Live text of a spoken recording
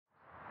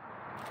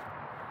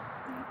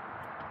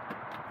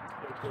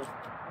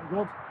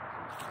Good.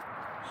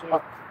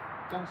 So,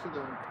 down to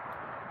the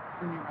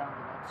bring you around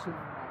about, turn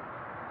around,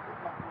 put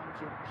back one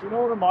junction. You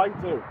know what I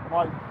might do? I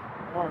might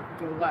Or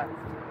if you go left,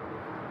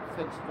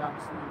 takes you down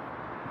to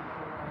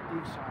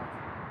the D side.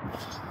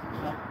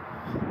 Yeah.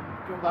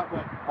 Go that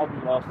way. I'll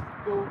be lost.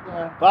 Go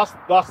there.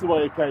 That's the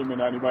way it came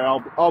in anyway.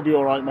 I'll be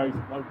all right, mate.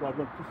 No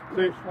problem.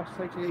 Let's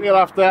take it. See you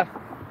after.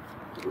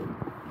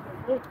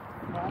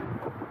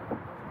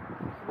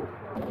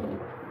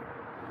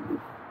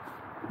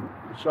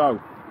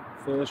 So,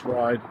 first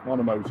ride on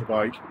a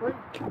motorbike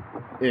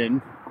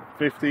in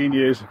 15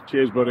 years.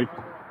 Cheers, buddy.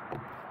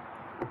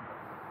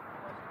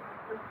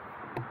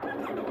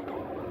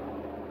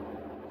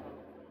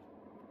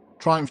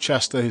 Triumph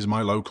Chester is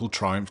my local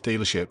Triumph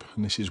dealership,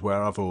 and this is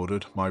where I've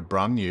ordered my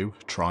brand new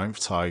Triumph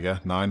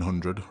Tiger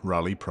 900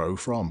 Rally Pro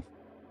from.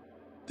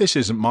 This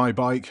isn't my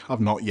bike,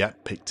 I've not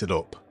yet picked it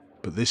up,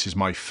 but this is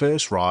my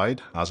first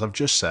ride, as I've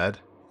just said,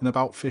 in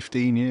about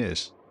 15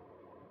 years.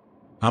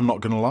 I'm not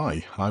gonna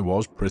lie, I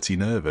was pretty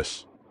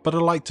nervous, but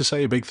I'd like to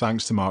say a big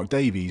thanks to Mark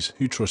Davies,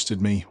 who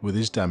trusted me with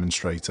his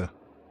demonstrator.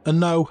 And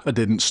no, I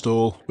didn't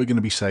stall, we're going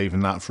to be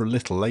saving that for a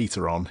little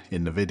later on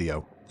in the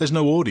video. There's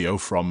no audio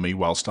from me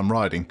whilst I'm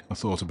riding, I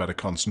thought I'd better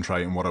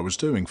concentrate on what I was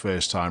doing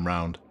first time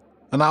round.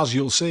 And as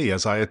you'll see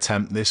as I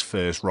attempt this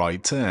first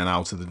right turn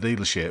out of the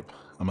dealership,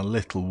 I'm a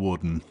little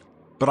wooden.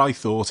 But I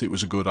thought it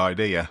was a good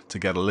idea to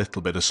get a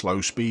little bit of slow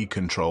speed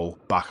control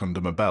back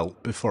under my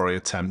belt before I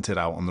attempt it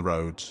out on the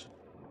roads.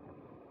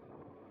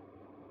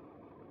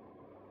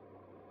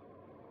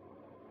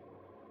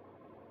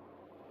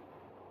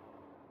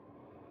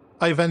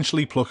 I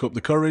eventually pluck up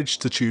the courage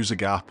to choose a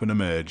gap and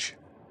emerge.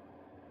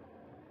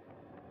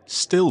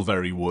 Still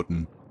very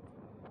wooden.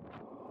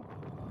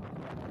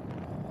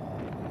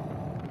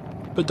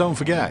 But don't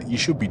forget, you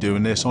should be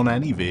doing this on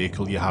any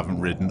vehicle you haven't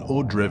ridden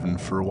or driven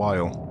for a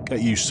while.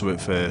 Get used to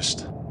it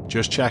first.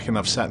 Just checking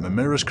I've set my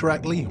mirrors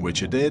correctly,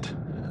 which I did,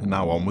 and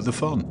now on with the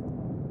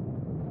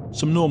fun.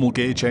 Some normal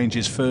gear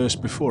changes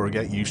first before I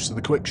get used to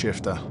the quick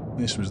shifter.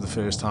 This was the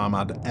first time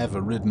I'd ever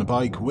ridden a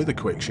bike with a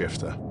quick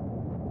shifter.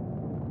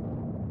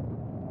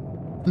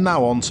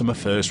 Now on to my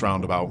first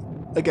roundabout.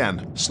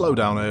 Again, slow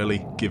down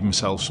early, give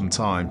myself some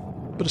time,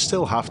 but I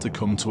still have to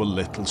come to a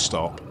little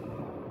stop.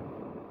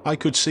 I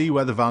could see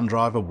where the van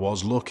driver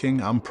was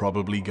looking and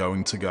probably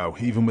going to go,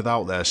 even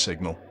without their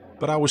signal,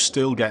 but I was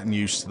still getting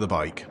used to the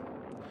bike.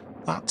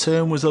 That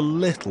turn was a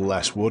little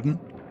less wooden,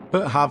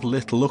 but have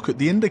little look at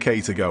the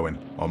indicator going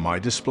on my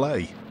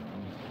display.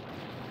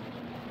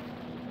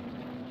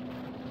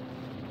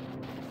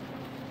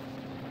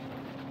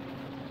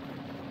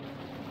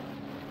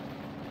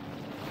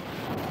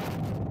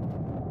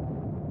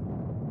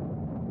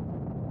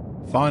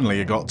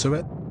 Finally I got to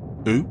it.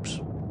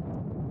 Oops.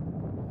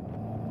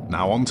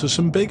 Now on to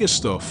some bigger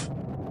stuff.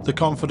 The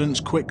confidence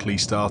quickly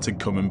started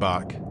coming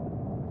back.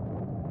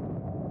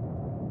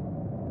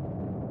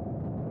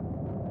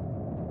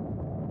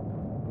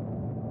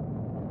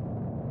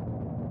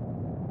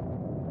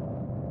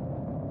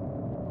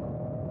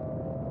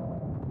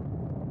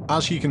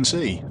 As you can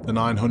see, the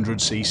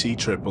 900cc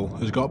triple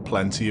has got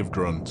plenty of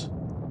grunt.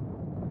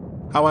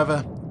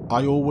 However,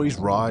 I always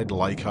ride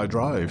like I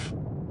drive,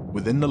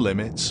 within the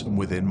limits and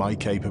within my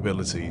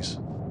capabilities.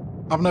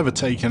 I've never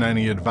taken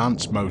any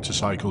advanced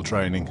motorcycle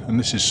training, and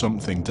this is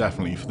something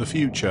definitely for the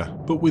future,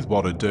 but with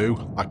what I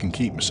do, I can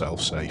keep myself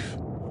safe.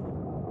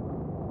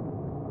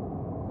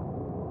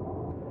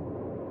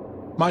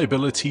 My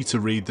ability to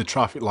read the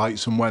traffic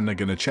lights and when they're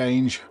going to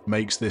change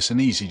makes this an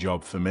easy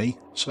job for me,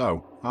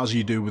 so, as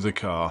you do with a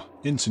car,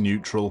 into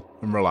neutral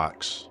and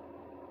relax.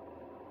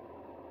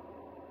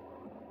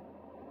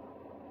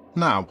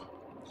 Now,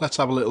 let's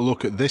have a little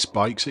look at this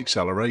bike's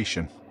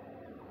acceleration.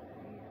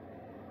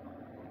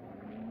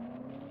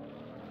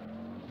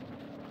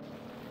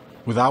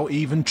 Without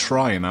even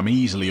trying, I'm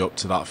easily up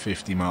to that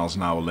 50 miles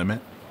an hour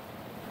limit.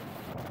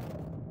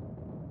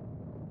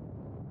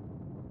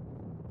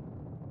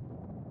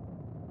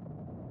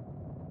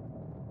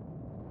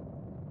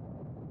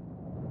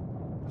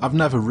 I've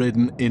never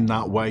ridden in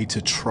that way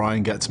to try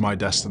and get to my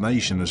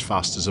destination as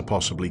fast as I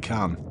possibly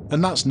can,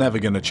 and that's never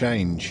going to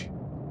change.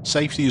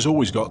 Safety has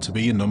always got to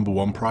be your number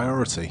one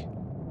priority.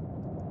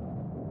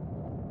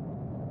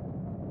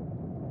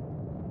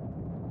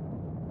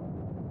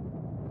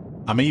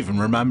 I'm even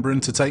remembering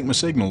to take my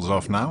signals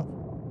off now.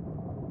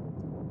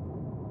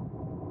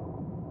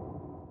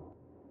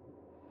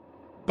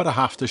 But I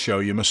have to show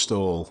you my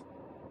stall.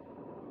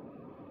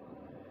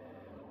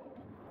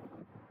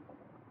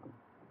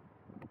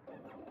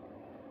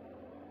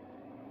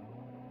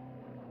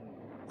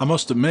 I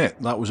must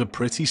admit that was a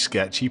pretty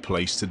sketchy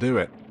place to do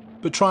it,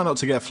 but try not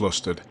to get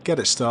flustered, get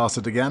it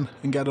started again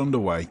and get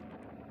underway.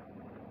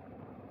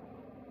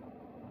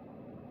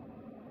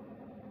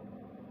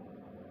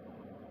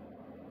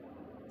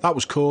 That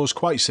was caused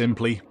quite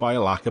simply by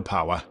a lack of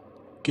power.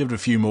 Give it a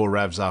few more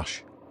revs,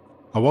 Ash.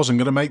 I wasn't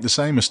going to make the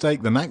same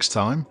mistake the next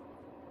time.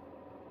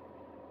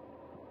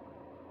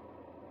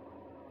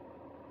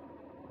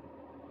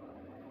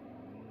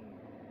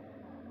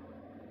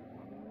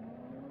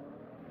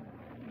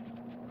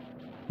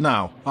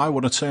 Now, I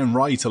want to turn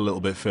right a little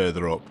bit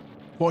further up.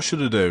 What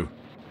should I do?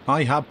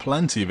 I had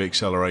plenty of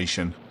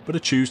acceleration, but I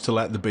choose to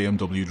let the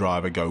BMW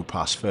driver go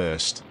past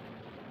first.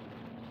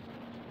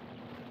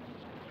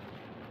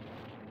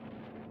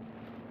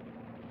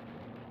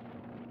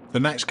 The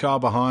next car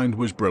behind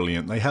was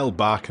brilliant. They held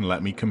back and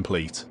let me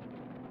complete.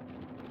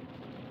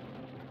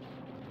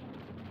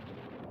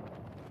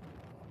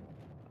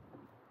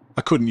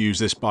 I couldn't use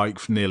this bike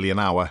for nearly an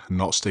hour and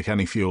not stick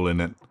any fuel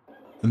in it.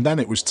 And then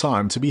it was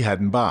time to be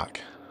heading back.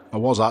 I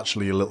was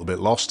actually a little bit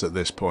lost at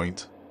this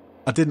point.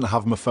 I didn't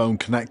have my phone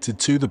connected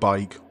to the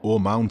bike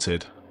or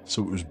mounted,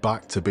 so it was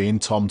back to being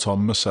Tom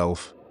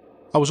myself.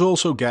 I was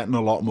also getting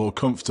a lot more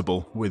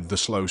comfortable with the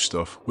slow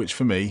stuff, which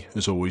for me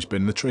has always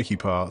been the tricky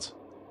part.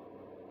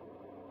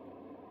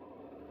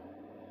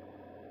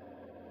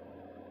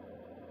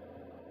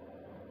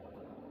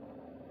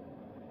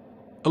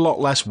 A lot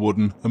less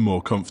wooden and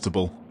more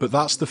comfortable, but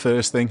that's the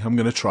first thing I'm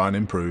going to try and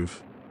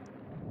improve.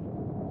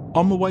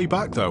 On my way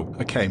back though,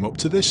 I came up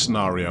to this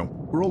scenario,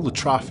 where all the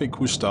traffic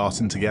was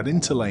starting to get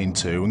into lane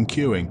 2 and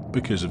queuing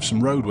because of some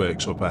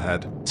roadworks up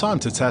ahead. Time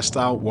to test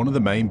out one of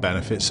the main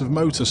benefits of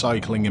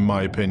motorcycling in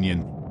my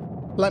opinion.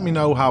 Let me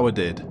know how I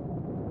did.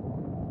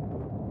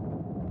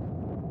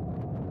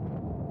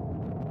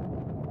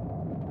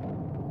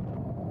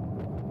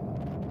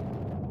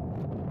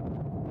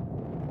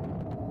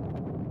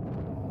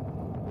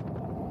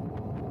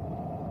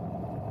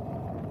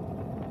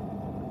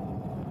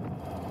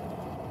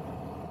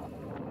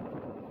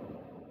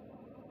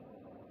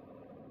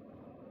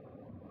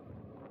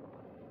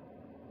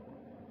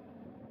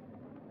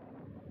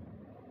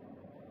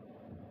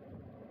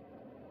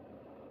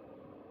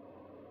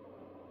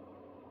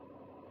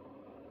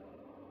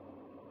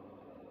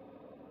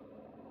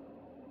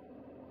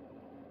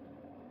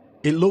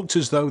 It looked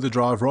as though the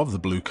driver of the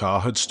blue car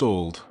had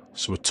stalled,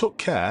 so I took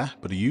care,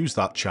 but I used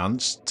that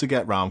chance to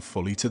get round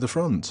fully to the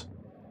front.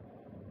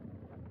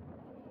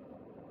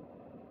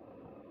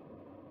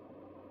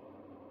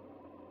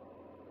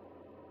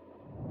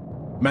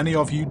 Many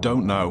of you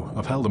don't know,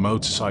 I've held a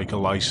motorcycle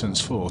licence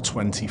for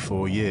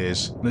 24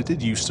 years, and I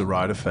did used to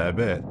ride a fair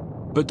bit.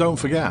 But don't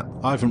forget,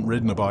 I haven't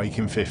ridden a bike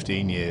in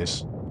 15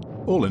 years.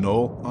 All in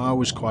all, I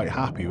was quite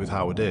happy with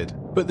how I did,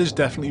 but there's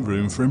definitely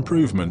room for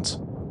improvement.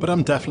 But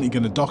I'm definitely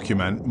going to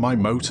document my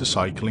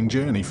motorcycling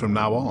journey from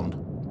now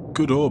on,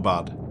 good or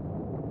bad.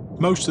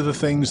 Most of the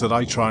things that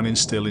I try and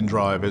instill in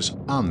drivers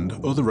and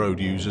other road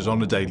users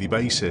on a daily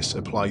basis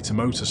apply to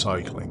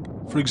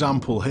motorcycling. For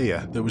example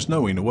here, there was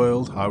no way in the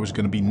world I was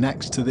going to be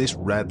next to this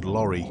red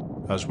lorry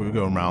as we were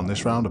going round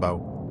this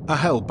roundabout. I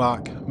held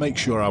back, make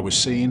sure I was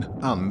seen,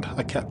 and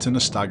I kept in a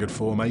staggered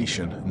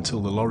formation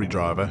until the lorry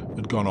driver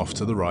had gone off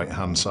to the right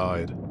hand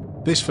side.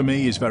 This for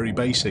me is very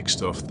basic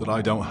stuff that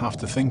I don't have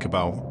to think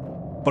about.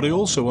 But I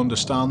also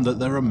understand that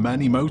there are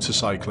many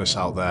motorcyclists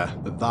out there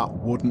that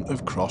wouldn't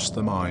have crossed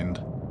their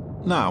mind.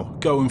 Now,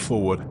 going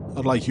forward,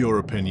 I'd like your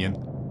opinion.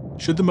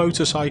 Should the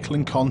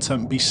motorcycling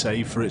content be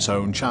saved for its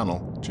own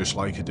channel, just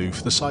like I do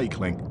for the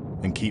cycling,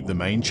 and keep the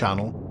main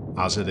channel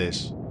as it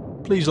is?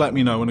 Please let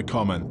me know in the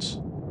comments.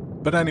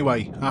 But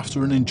anyway,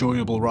 after an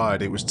enjoyable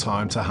ride, it was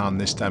time to hand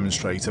this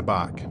demonstrator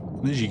back.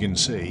 And as you can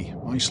see,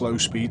 my slow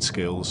speed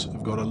skills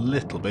have got a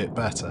little bit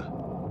better.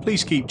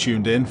 Please keep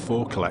tuned in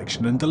for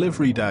collection and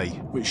delivery day,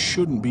 which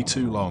shouldn't be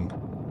too long.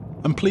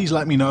 And please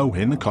let me know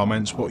in the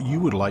comments what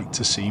you would like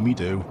to see me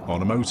do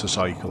on a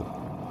motorcycle.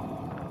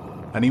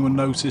 Anyone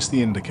notice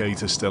the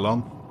indicator still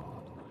on?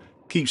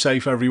 Keep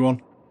safe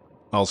everyone.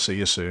 I'll see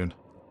you soon.